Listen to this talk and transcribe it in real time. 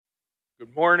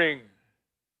Good morning.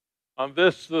 On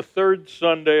this, the third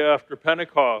Sunday after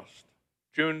Pentecost,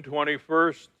 June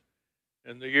 21st,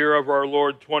 in the year of our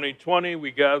Lord 2020,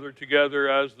 we gather together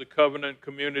as the covenant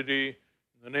community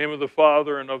in the name of the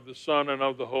Father, and of the Son, and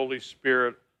of the Holy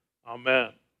Spirit. Amen.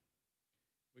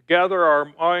 We gather our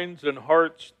minds and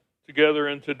hearts together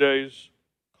in today's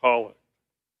collect.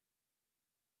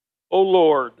 O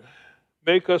Lord,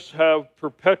 make us have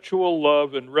perpetual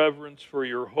love and reverence for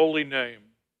your holy name.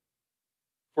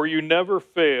 For you never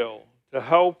fail to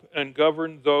help and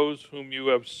govern those whom you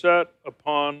have set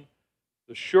upon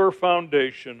the sure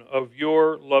foundation of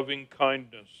your loving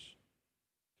kindness.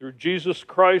 Through Jesus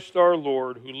Christ our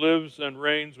Lord, who lives and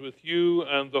reigns with you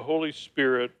and the Holy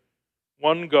Spirit,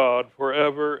 one God,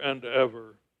 forever and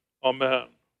ever. Amen.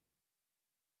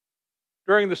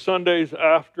 During the Sundays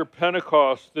after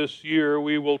Pentecost this year,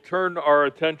 we will turn our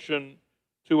attention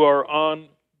to our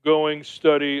ongoing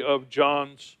study of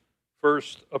John's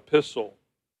first epistle.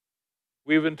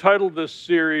 We've entitled this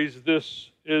series,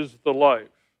 "This is the Life."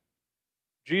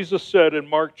 Jesus said in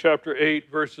Mark chapter 8,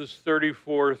 verses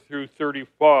 34 through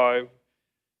 35,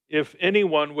 "If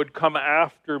anyone would come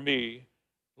after me,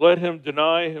 let him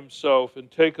deny himself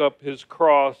and take up his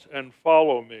cross and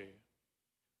follow me.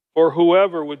 For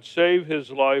whoever would save his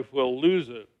life will lose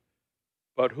it,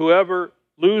 but whoever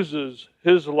loses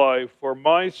his life for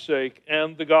my sake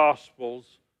and the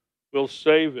gospel's will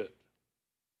save it."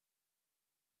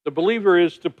 The believer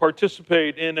is to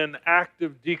participate in an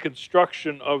active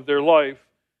deconstruction of their life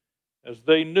as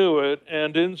they knew it,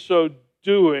 and in so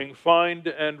doing, find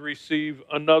and receive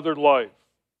another life.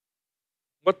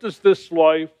 What does this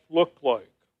life look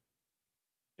like?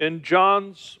 In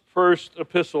John's first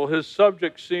epistle, his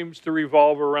subject seems to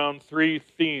revolve around three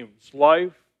themes: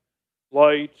 life,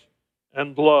 light,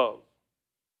 and love.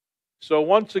 So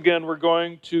once again, we're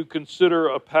going to consider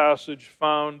a passage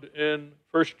found in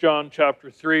 1 John chapter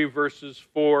 3, verses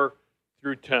 4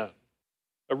 through 10.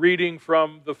 A reading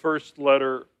from the first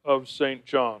letter of St.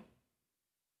 John.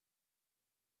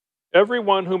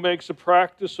 "Everyone who makes a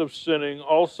practice of sinning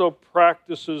also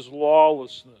practices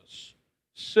lawlessness.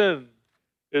 Sin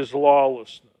is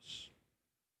lawlessness.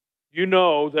 You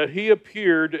know that he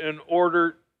appeared in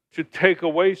order to take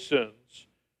away sins,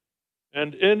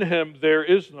 and in him there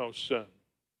is no sin.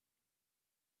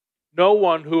 No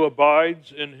one who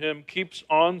abides in him keeps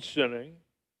on sinning.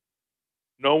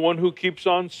 No one who keeps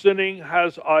on sinning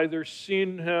has either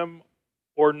seen him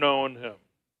or known him.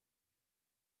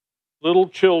 Little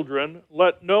children,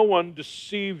 let no one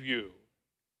deceive you.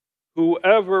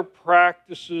 Whoever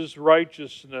practices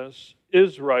righteousness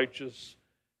is righteous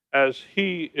as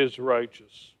he is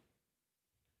righteous.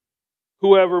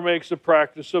 Whoever makes a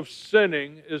practice of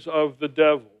sinning is of the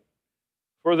devil.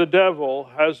 For the devil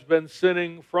has been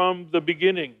sinning from the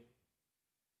beginning.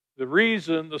 The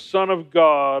reason the Son of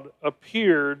God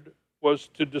appeared was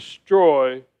to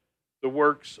destroy the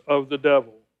works of the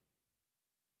devil.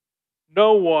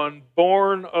 No one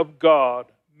born of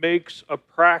God makes a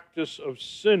practice of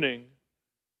sinning,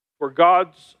 for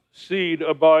God's seed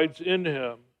abides in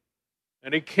him,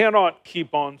 and he cannot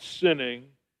keep on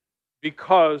sinning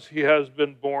because he has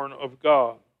been born of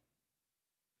God.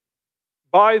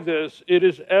 By this it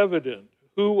is evident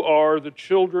who are the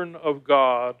children of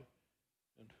God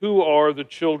and who are the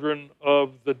children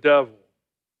of the devil.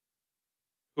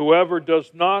 Whoever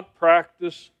does not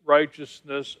practice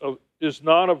righteousness is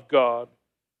not of God,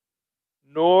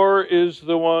 nor is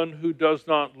the one who does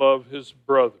not love his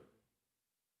brother."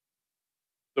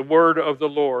 The word of the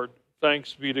Lord.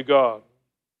 Thanks be to God.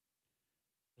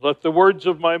 Let the words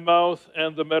of my mouth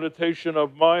and the meditation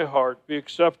of my heart be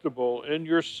acceptable in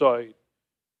your sight,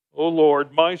 O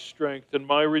Lord, my strength and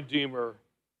my Redeemer.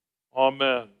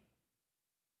 Amen.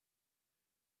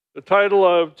 The title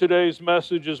of today's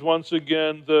message is once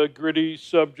again the gritty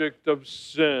subject of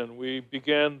sin. We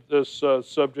began this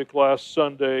subject last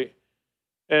Sunday,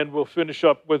 and we'll finish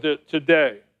up with it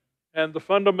today. And the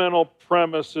fundamental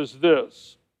premise is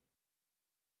this: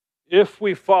 if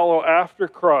we follow after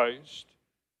Christ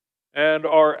and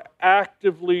are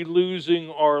actively losing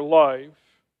our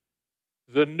life,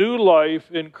 the new life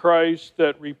in Christ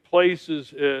that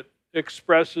replaces it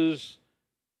expresses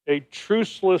a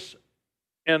truceless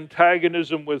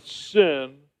antagonism with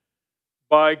sin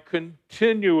by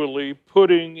continually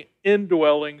putting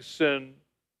indwelling sin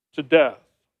to death.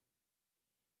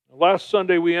 Last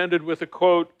Sunday we ended with a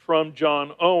quote from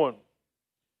John Owen.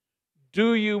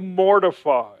 "Do you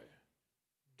mortify?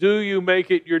 Do you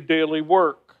make it your daily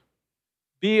work?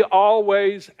 Be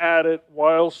always at it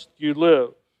whilst you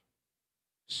live.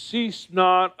 Cease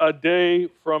not a day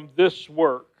from this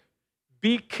work.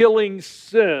 Be killing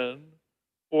sin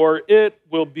or it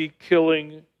will be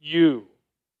killing you.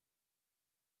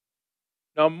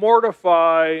 Now,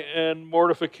 mortify and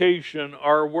mortification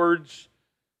are words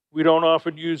we don't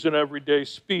often use in everyday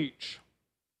speech.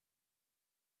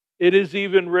 It is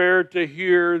even rare to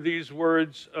hear these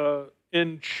words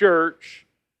in church,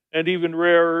 and even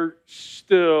rarer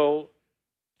still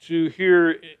to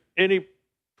hear any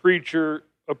preacher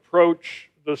approach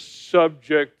the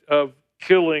subject of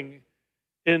killing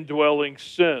indwelling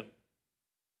sin.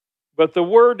 But the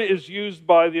word is used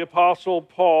by the Apostle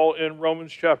Paul in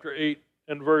Romans chapter 8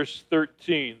 and verse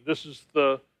 13. This is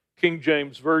the King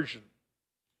James Version.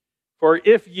 For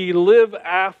if ye live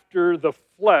after the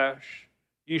flesh,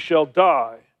 ye shall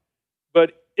die.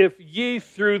 But if ye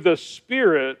through the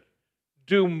Spirit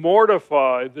do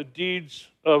mortify the deeds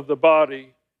of the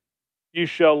body, ye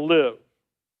shall live.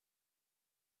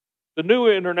 The New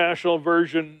International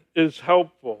Version is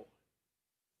helpful.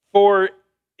 For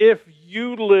if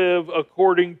you live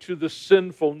according to the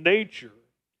sinful nature,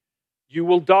 you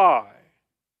will die.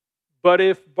 But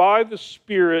if by the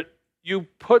Spirit you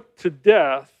put to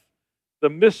death the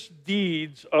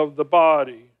misdeeds of the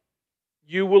body,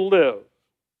 you will live.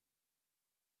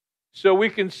 So we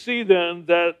can see then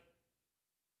that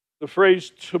the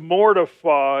phrase to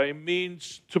mortify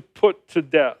means to put to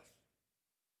death.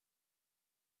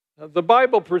 Now, the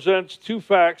Bible presents two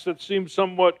facts that seem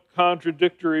somewhat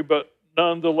contradictory, but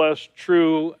nonetheless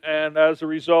true, and as a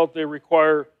result, they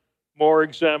require more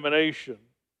examination.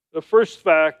 The first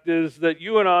fact is that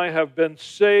you and I have been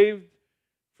saved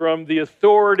from the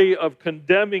authority of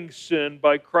condemning sin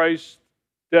by Christ's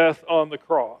death on the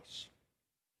cross.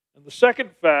 And the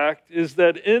second fact is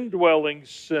that indwelling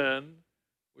sin,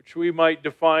 which we might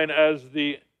define as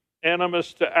the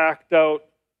animus to act out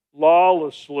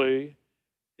lawlessly,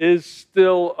 is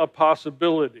still a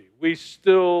possibility. We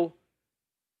still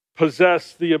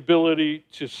possess the ability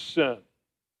to sin.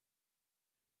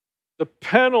 The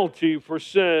penalty for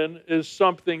sin is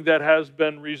something that has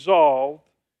been resolved,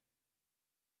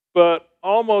 but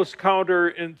almost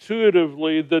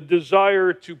counterintuitively, the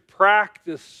desire to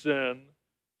practice sin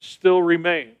still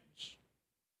remains.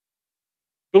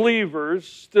 Believers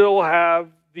still have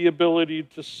the ability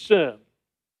to sin.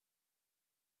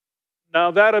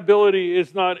 Now, that ability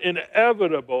is not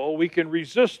inevitable. We can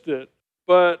resist it,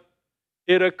 but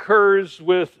it occurs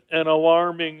with an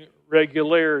alarming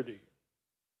regularity.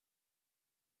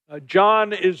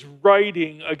 John is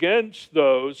writing against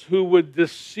those who would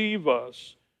deceive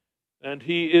us, and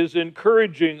he is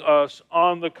encouraging us,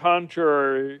 on the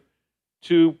contrary,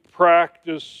 to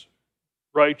practice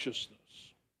righteousness.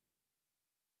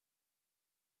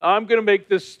 I'm going to make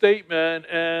this statement,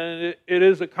 and it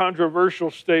is a controversial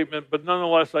statement, but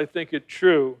nonetheless, I think it's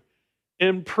true.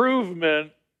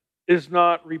 Improvement is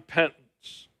not repentance.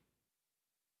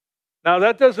 Now,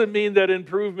 that doesn't mean that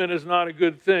improvement is not a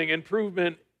good thing.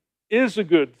 Improvement is a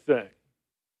good thing.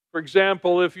 For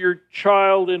example, if your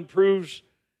child improves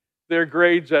their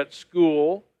grades at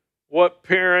school, what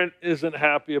parent isn't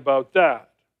happy about that?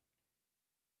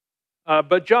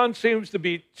 But John seems to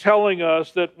be telling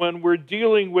us that when we're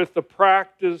dealing with the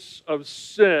practice of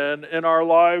sin in our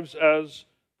lives as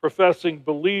professing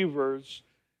believers,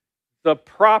 the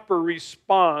proper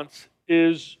response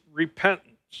is repentance.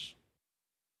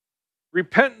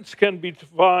 Repentance can be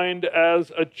defined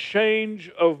as a change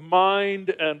of mind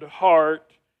and heart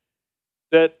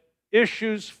that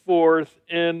issues forth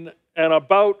in an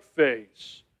about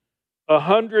face, a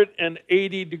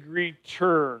 180-degree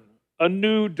turn, a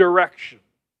new direction.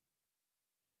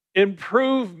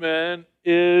 Improvement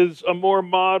is a more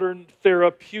modern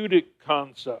therapeutic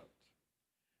concept,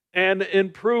 and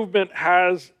improvement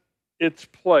has its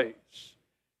place.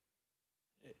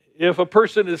 If a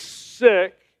person is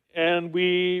sick and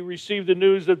we receive the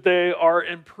news that they are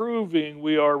improving,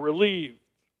 we are relieved.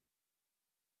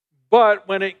 But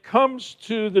when it comes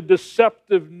to the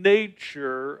deceptive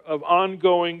nature of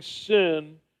ongoing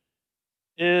sin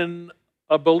in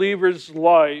a believer's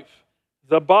life,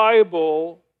 the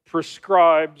Bible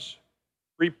prescribes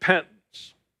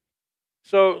repentance.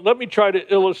 So let me try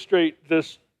to illustrate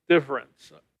this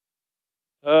difference.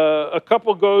 A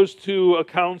couple goes to a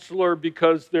counselor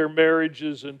because their marriage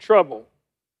is in trouble.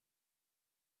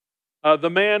 The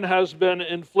man has been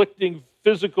inflicting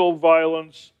physical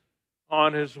violence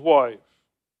on his wife.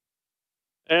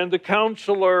 And the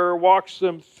counselor walks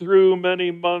them through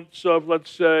many months of, let's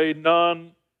say,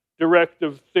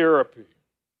 non-directive therapy.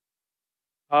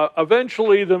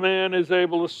 Eventually, the man is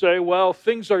able to say, well,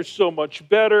 things are so much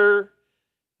better.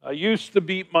 I used to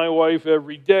beat my wife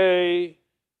every day.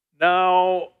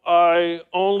 Now I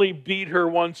only beat her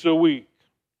once a week.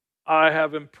 I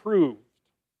have improved.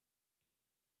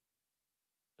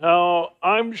 Now,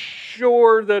 I'm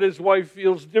sure that his wife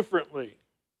feels differently.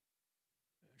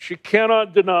 She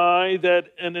cannot deny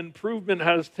that an improvement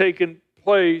has taken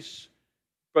place,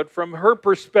 but from her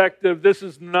perspective, this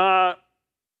is not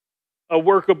a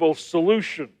workable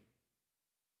solution.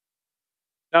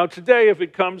 Now, today, if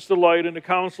it comes to light in a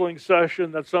counseling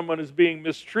session that someone is being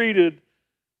mistreated,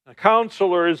 a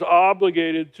counselor is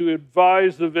obligated to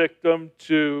advise the victim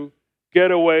to get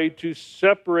away, to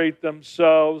separate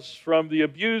themselves from the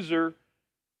abuser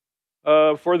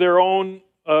for their own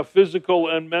physical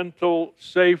and mental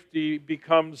safety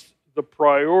becomes the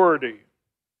priority.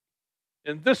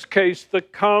 In this case, the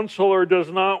counselor does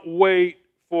not wait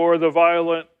for the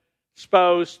violent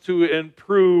spouse to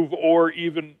improve or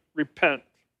even repent.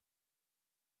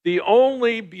 The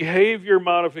only behavior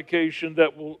modification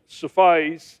that will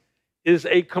suffice is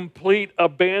a complete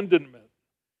abandonment,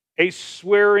 a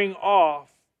swearing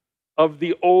off of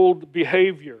the old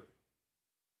behavior.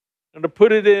 And to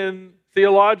put it in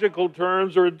theological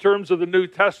terms or in terms of the New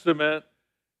Testament,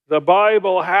 the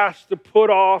Bible has to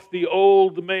put off the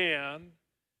old man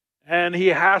and he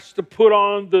has to put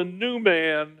on the new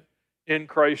man in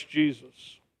Christ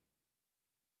Jesus.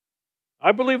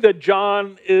 I believe that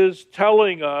John is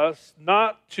telling us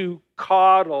not to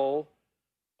coddle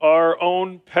our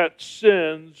own pet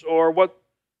sins, or what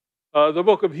the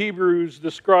book of Hebrews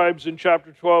describes in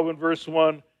chapter 12 and verse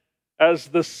 1 as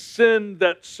the sin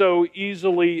that so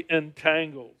easily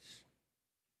entangles.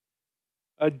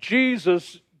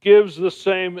 Jesus gives the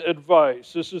same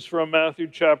advice. This is from Matthew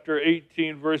chapter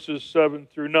 18, verses 7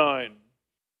 through 9.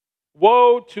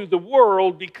 Woe to the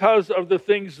world because of the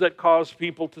things that cause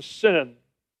people to sin.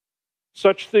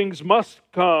 Such things must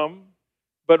come,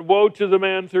 but woe to the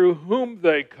man through whom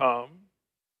they come.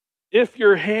 If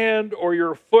your hand or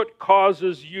your foot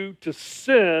causes you to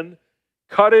sin,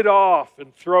 cut it off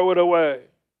and throw it away.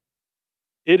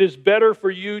 It is better for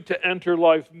you to enter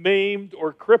life maimed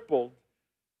or crippled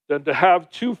than to have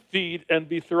 2 feet and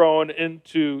be thrown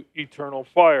into eternal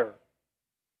fire.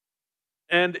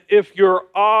 And if your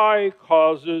eye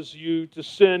causes you to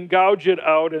sin, gouge it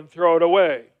out and throw it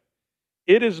away.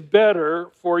 It is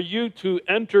better for you to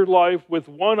enter life with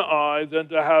 1 eye than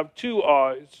to have 2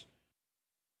 eyes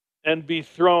and be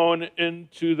thrown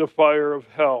into the fire of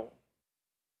hell.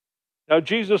 Now,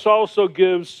 Jesus also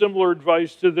gives similar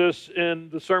advice to this in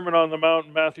the Sermon on the Mount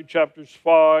in Matthew chapters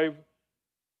 5,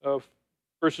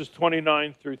 verses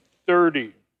 29 through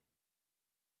 30.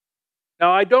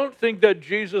 Now, I don't think that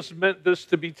Jesus meant this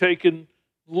to be taken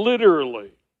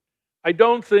literally. I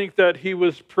don't think that he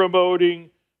was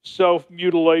promoting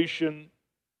self-mutilation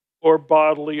or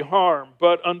bodily harm.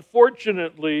 But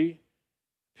unfortunately,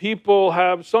 people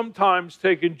have sometimes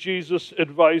taken Jesus'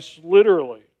 advice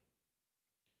literally.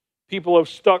 People have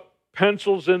stuck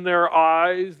pencils in their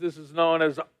eyes. This is known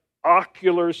as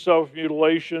ocular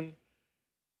self-mutilation.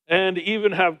 And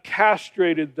even have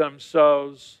castrated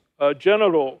themselves,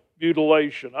 genital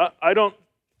mutilation. I don't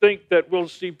think that we'll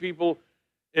see people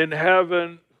in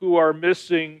heaven who are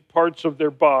missing parts of their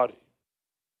body.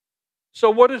 So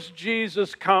what is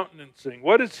Jesus countenancing?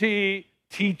 What is he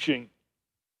teaching?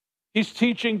 He's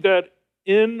teaching that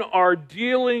in our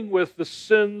dealing with the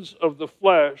sins of the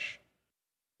flesh,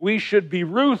 we should be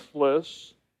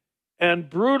ruthless and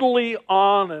brutally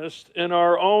honest in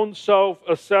our own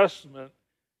self-assessment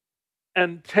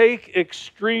and take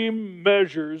extreme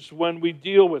measures when we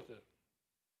deal with it.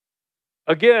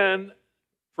 Again,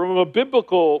 from a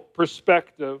biblical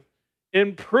perspective,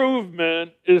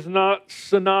 improvement is not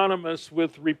synonymous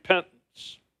with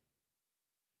repentance.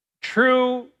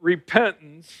 True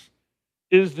repentance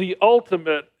is the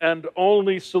ultimate and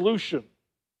only solution.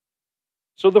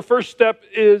 So the first step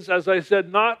is, as I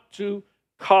said, not to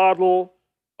coddle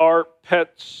our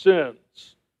pet sins.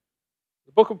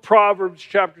 The book of Proverbs,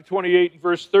 chapter 28, and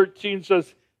verse 13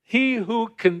 says, "He who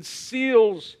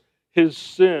conceals his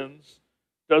sins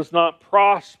does not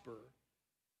prosper,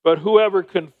 but whoever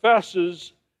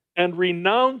confesses and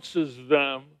renounces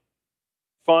them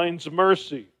finds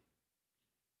mercy."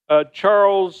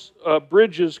 Charles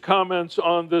Bridges comments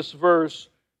on this verse,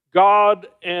 "God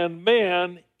and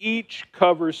man each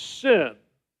cover sin.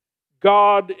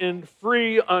 God in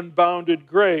free, unbounded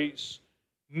grace,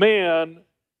 man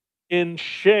in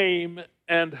shame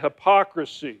and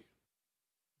hypocrisy.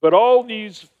 But all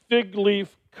these fig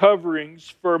leaf coverings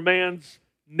for man's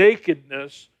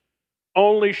nakedness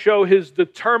only show his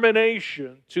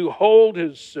determination to hold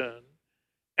his sin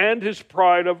and his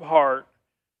pride of heart,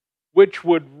 which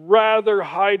would rather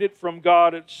hide it from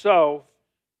God itself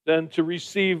than to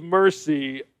receive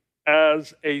mercy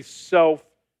as a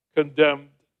self-condemned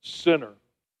sinner."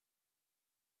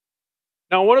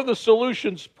 Now, one of the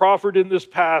solutions proffered in this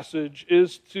passage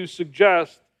is to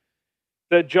suggest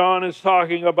that John is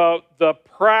talking about the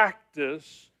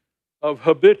practice of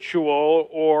habitual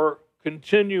or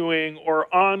continuing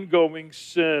or ongoing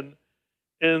sin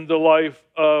in the life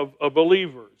of a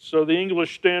believer. So the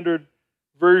English Standard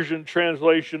Version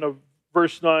translation of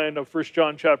verse 9 of 1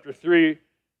 John chapter 3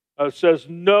 says,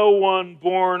 "No one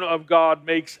born of God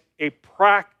makes a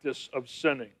practice of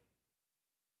sinning."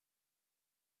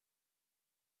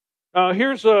 Now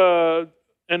here's an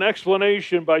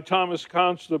explanation by Thomas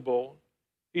Constable.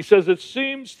 He says, "It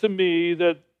seems to me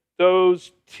that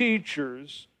those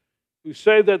teachers who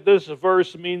say that this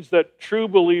verse means that true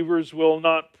believers will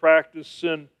not practice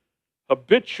sin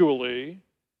habitually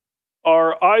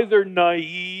are either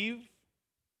naive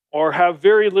or have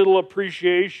very little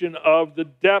appreciation of the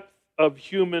depth of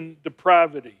human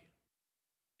depravity.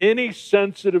 Any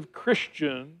sensitive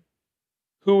Christian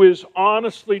who is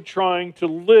honestly trying to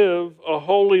live a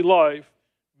holy life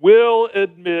will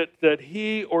admit that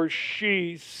he or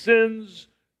she sins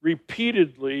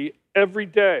repeatedly every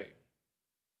day.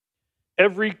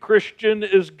 Every Christian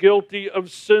is guilty of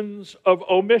sins of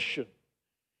omission,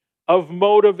 of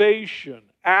motivation,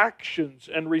 actions,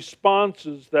 and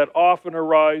responses that often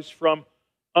arise from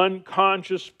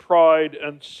unconscious pride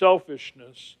and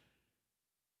selfishness,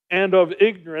 and of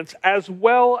ignorance, as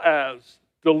well as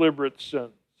deliberate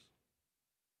sins.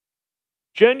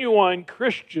 Genuine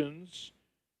Christians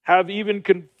have even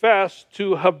confessed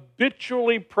to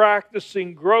habitually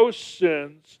practicing gross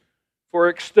sins for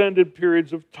extended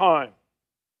periods of time."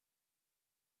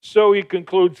 So he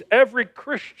concludes, every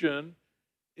Christian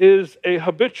is a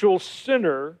habitual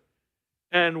sinner,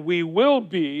 and we will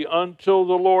be until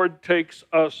the Lord takes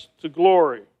us to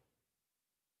glory.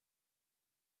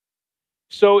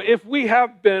 So if we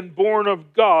have been born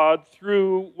of God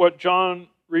through what John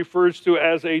refers to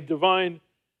as a divine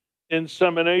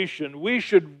insemination, we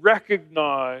should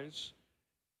recognize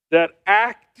that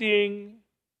acting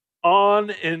on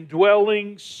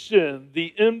indwelling sin,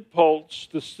 the impulse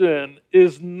to sin,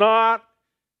 is not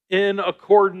in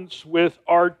accordance with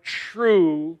our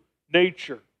true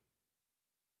nature.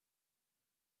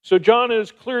 So John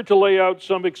is clear to lay out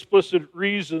some explicit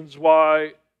reasons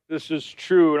why this is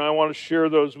true, and I want to share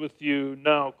those with you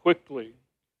now quickly.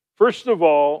 First of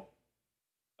all,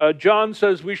 John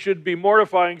says we should be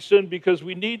mortifying sin because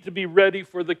we need to be ready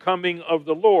for the coming of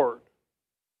the Lord.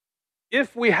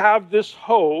 If we have this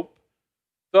hope,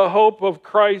 the hope of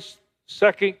Christ's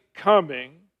second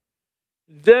coming,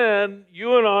 then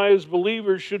you and I as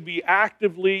believers should be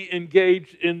actively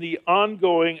engaged in the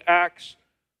ongoing acts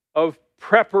of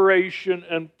preparation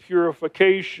and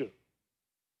purification.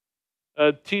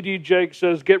 T.D. Jakes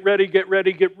says, "Get ready, get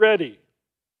ready, get ready."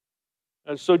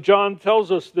 And so John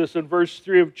tells us this in verse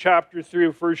 3 of chapter 3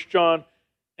 of 1 John,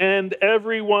 "And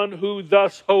everyone who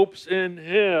thus hopes in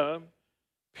him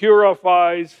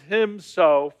purifies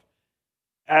himself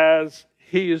as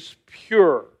he is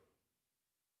pure."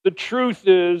 The truth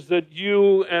is that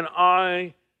you and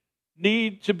I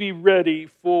need to be ready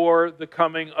for the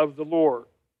coming of the Lord.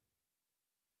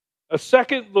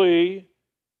 Secondly,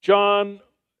 John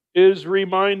is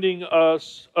reminding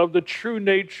us of the true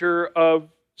nature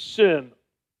of sin.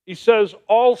 He says,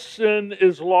 all sin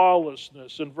is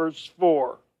lawlessness in verse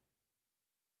 4.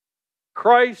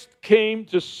 Christ came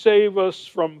to save us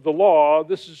from the law.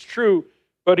 This is true.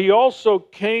 But he also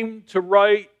came to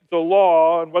write the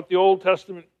law and what the Old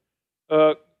Testament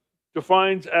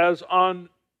defines as on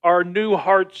our new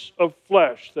hearts of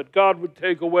flesh, that God would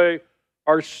take away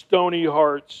our stony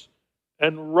hearts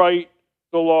and write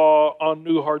the law on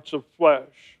new hearts of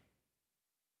flesh.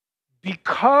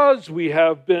 Because we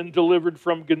have been delivered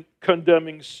from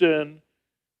condemning sin,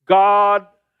 God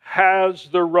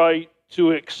has the right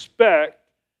to expect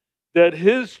that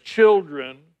his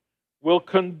children will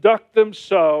conduct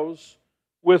themselves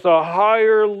with a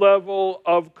higher level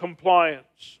of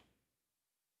compliance.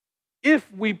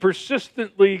 If we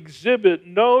persistently exhibit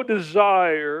no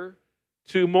desire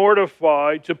to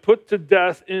mortify, to put to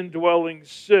death indwelling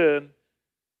sin,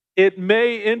 it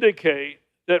may indicate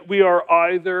that we are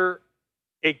either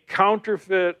a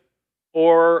counterfeit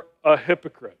or a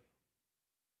hypocrite.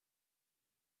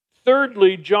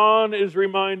 Thirdly, John is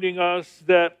reminding us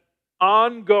that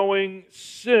ongoing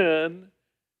sin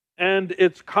and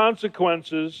its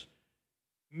consequences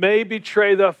may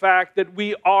betray the fact that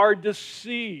we are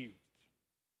deceived.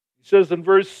 He says in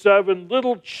verse 7,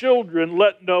 "Little children,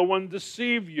 let no one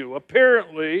deceive you."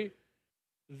 Apparently,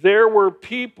 there were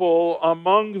people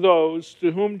among those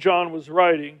to whom John was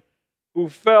writing who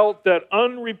felt that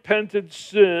unrepented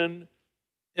sin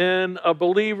in a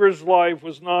believer's life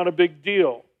was not a big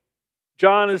deal.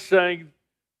 John is saying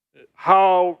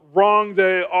how wrong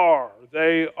they are.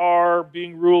 They are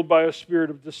being ruled by a spirit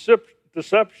of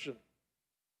deception.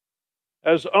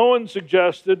 As Owen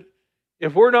suggested,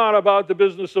 if we're not about the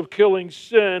business of killing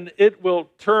sin, it will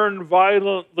turn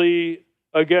violently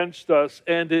against us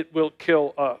and it will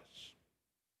kill us.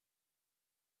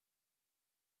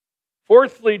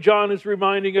 Fourthly, John is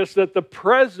reminding us that the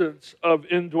presence of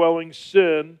indwelling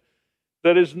sin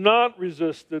that is not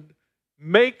resisted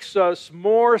makes us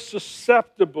more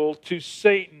susceptible to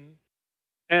Satan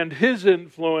and his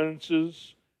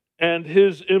influences and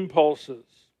his impulses.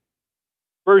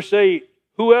 Verse 8,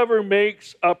 whoever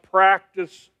makes a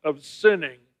practice of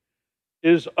sinning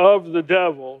is of the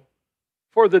devil,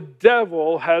 for the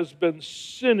devil has been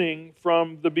sinning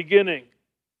from the beginning.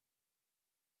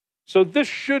 So this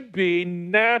should be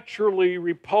naturally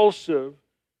repulsive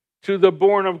to the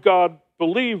born of God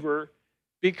believer,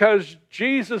 because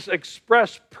Jesus'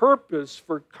 express purpose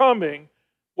for coming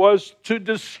was to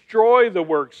destroy the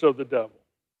works of the devil.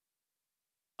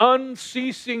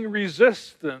 Unceasing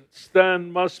resistance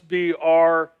then must be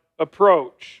our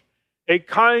approach, a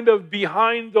kind of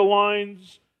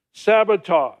behind-the-lines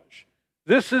sabotage.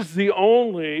 This is the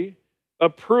only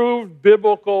approved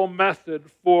biblical method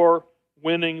for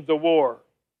winning the war.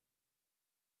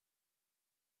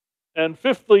 And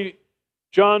fifthly,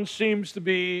 John seems to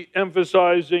be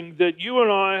emphasizing that you and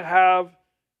I have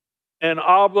an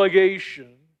obligation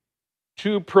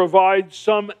to provide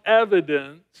some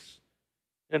evidence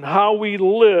in how we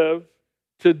live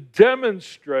to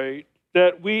demonstrate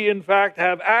that we, in fact,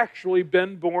 have actually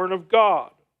been born of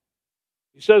God.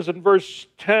 He says in verse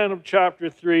 10 of chapter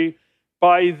 3,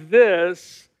 by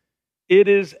this it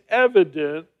is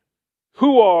evident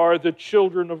who are the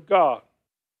children of God.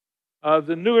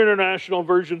 The New International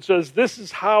Version says, this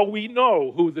is how we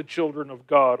know who the children of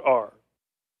God are.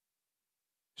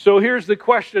 So here's the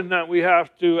question that we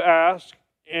have to ask,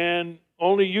 and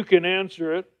only you can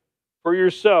answer it for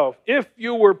yourself. If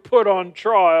you were put on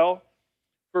trial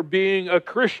for being a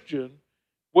Christian,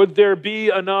 would there be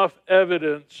enough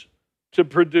evidence to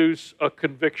produce a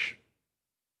conviction?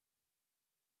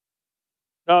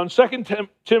 Now in 2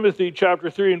 Timothy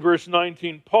chapter 3 and verse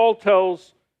 19, Paul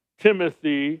tells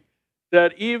Timothy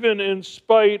that even in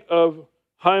spite of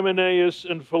Hymenaeus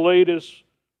and Philetus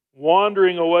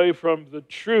wandering away from the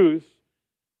truth,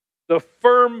 the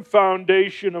firm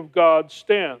foundation of God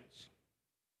stands.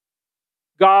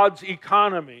 God's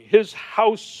economy, His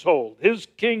household, His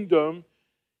kingdom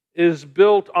is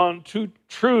built on two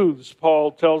truths,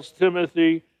 Paul tells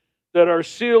Timothy, that are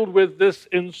sealed with this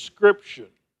inscription.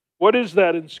 What is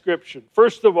that inscription?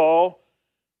 First of all,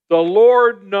 the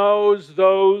Lord knows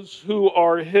those who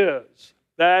are His.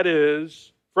 That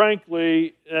is,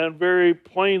 frankly and very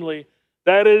plainly,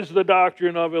 that is the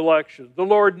doctrine of election. The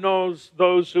Lord knows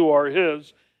those who are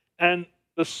His. And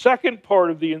the second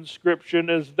part of the inscription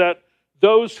is that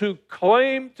those who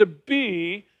claim to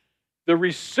be the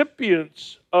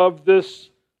recipients of this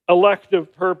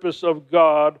elective purpose of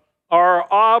God are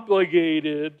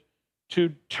obligated to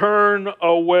turn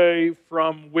away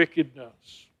from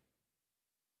wickedness.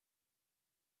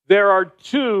 There are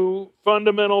two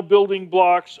fundamental building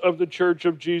blocks of the Church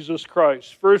of Jesus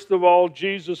Christ. First of all,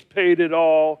 Jesus paid it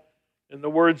all, in the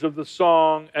words of the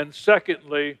song. And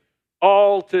secondly,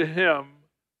 all to Him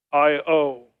I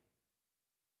owe.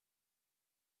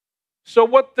 So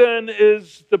what then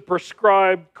is the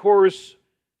prescribed course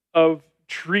of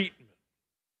treatment?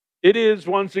 It is,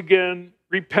 once again,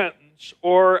 repentance,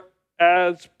 or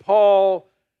as Paul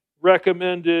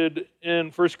recommended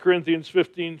in 1 Corinthians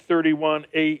 15:31,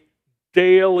 a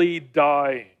daily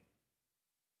dying.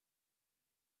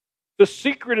 The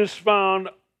secret is found,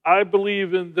 I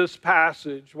believe, in this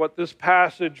passage. What this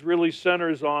passage really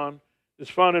centers on is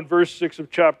found in verse 6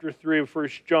 of chapter 3 of 1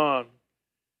 John.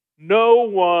 No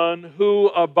one who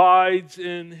abides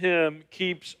in Him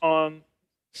keeps on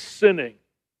sinning.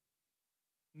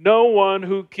 No one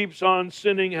who keeps on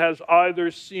sinning has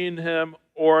either seen Him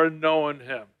or known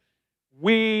Him.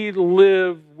 We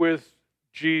live with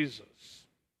Jesus.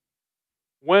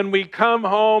 When we come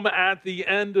home at the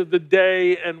end of the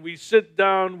day and we sit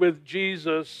down with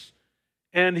Jesus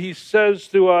and He says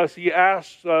to us, He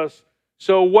asks us,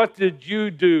 so what did you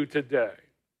do today?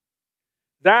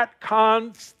 That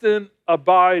constant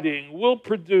abiding will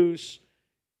produce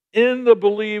in the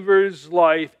believer's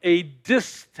life a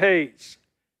distaste,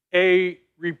 a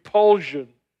repulsion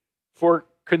for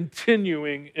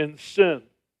continuing in sin.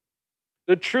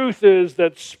 The truth is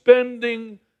that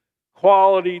spending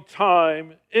quality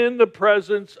time in the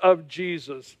presence of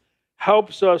Jesus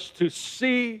helps us to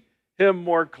see Him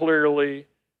more clearly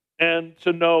and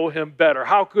to know Him better.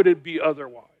 How could it be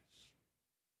otherwise?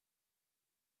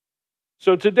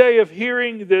 So today, if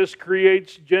hearing this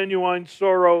creates genuine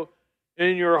sorrow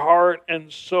in your heart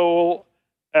and soul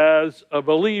as a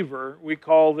believer, we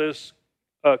call this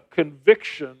a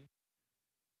conviction.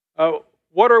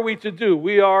 What are we to do?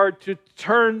 We are to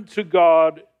turn to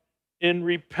God in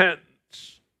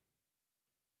repentance.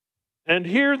 And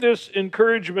hear this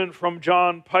encouragement from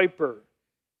John Piper.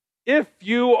 If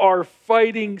you are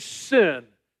fighting sin,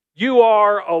 you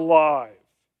are alive.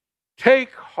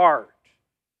 Take heart.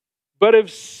 But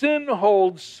if sin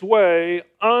holds sway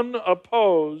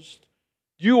unopposed,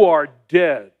 you are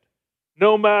dead.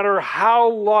 No matter how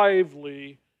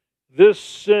lively this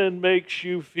sin makes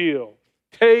you feel.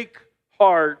 Take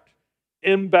heart,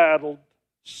 embattled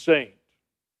saint.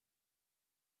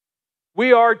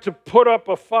 We are to put up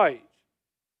a fight.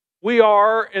 We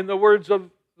are, in the words of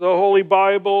the Holy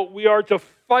Bible, we are to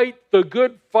fight the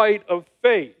good fight of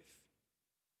faith.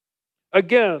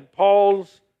 Again,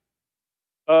 Paul's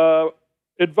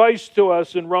advice to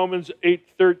us in Romans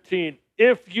 8:13,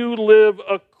 if you live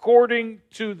according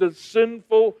to the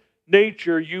sinful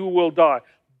nature, you will die.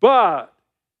 But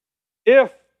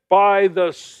if by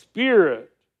the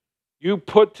Spirit you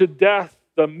put to death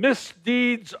the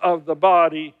misdeeds of the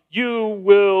body, you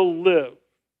will live.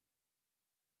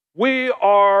 We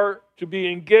are to be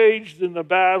engaged in the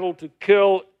battle to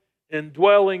kill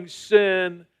indwelling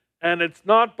sin, and it's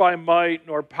not by might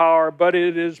nor power, but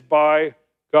it is by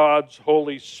God's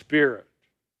Holy Spirit.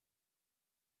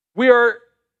 We are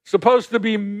supposed to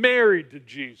be married to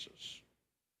Jesus.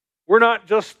 We're not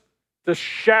just to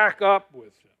shack up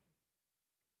with Him.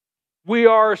 We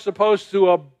are supposed to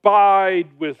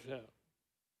abide with Him.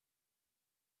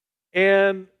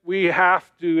 And we have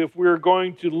to, if we're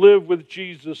going to live with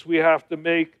Jesus, we have to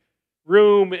make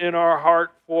room in our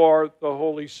heart for the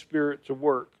Holy Spirit to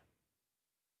work.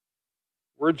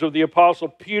 Words of the Apostle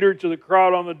Peter to the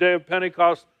crowd on the day of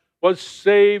Pentecost was,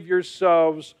 save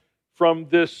yourselves from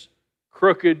this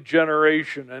crooked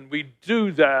generation. And we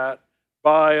do that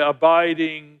by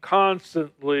abiding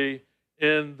constantly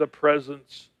in the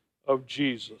presence of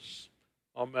Jesus.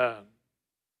 Amen.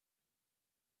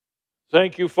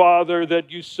 Thank you, Father,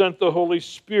 that you sent the Holy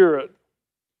Spirit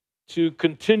to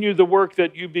continue the work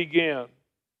that you began,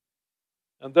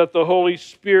 and that the Holy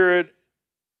Spirit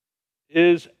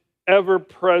is ever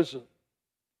present,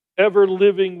 ever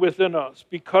living within us.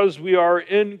 Because we are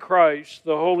in Christ,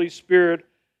 the Holy Spirit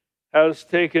has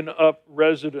taken up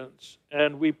residence.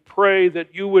 And we pray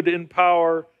that you would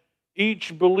empower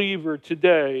each believer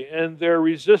today in their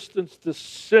resistance to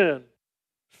sin.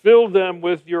 Fill them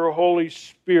with your Holy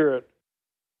Spirit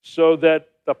so that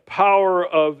the power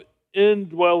of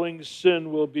indwelling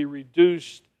sin will be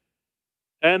reduced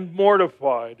and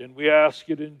mortified. And we ask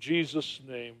it in Jesus'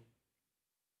 name.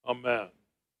 Amen.